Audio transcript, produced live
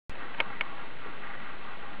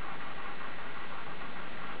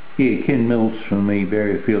Yeah, Ken Mills from the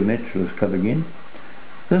Barrier Field Naturalist Club again.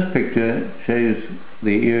 This picture shows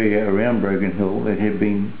the area around Broken Hill that had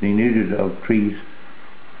been denuded of trees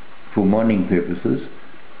for mining purposes,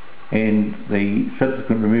 and the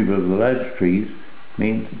subsequent removal of the large trees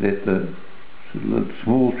meant that the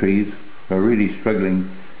small trees are really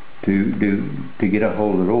struggling to get a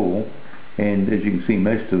hold at all, and as you can see,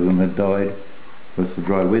 most of them had died with the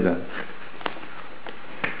dry weather.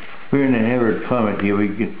 We're in an arid climate here. We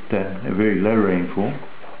get a very low rainfall.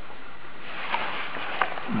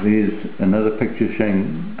 There's another picture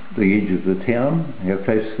showing the edge of the town, how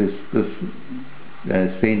close this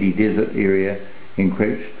sandy desert area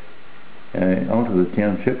encroached onto the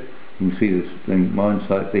township. You can see the mine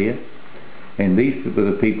site there, and these were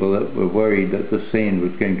the people that were worried that the sand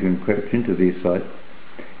was going to encroach into their site,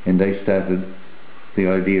 and they started the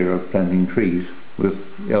idea of planting trees with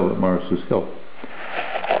Albert Morris's help.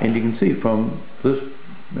 And you can see from this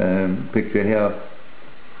picture how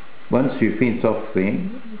once you fence off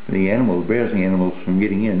the animals, browsing animals, from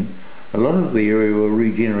getting in, a lot of the area will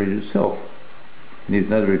regenerate itself. There's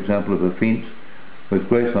another example of a fence with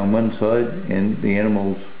growth on one side and the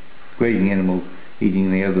animals, grazing animals, eating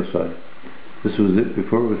the other side. This was it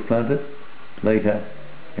before it was planted, later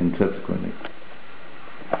and subsequently.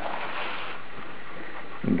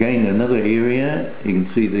 Again, another area, you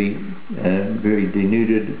can see the very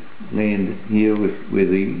denuded land here where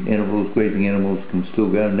the animals, grazing animals, can still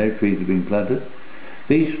go, and no trees have been planted.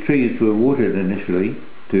 These trees were watered initially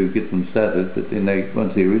to get them started, but then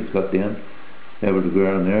once their roots got down, they were able to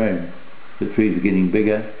grow on their own. The trees are getting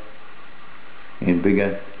bigger and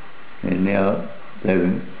bigger, and now they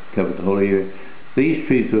haven't covered the whole area. These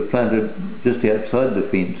trees were planted just outside the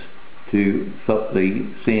fence to stop the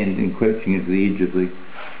sand encroaching into the edge of the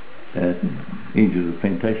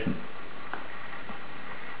plantation.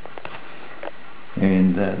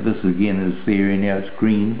 And this again is the area now. It's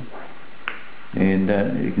green, and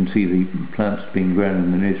you can see the plants being grown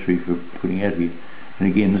in the nursery for putting out here.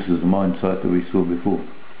 And again, this is the mine site that we saw before.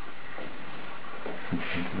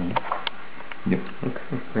 Yep.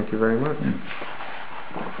 Okay, thank you very much.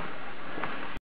 Yeah.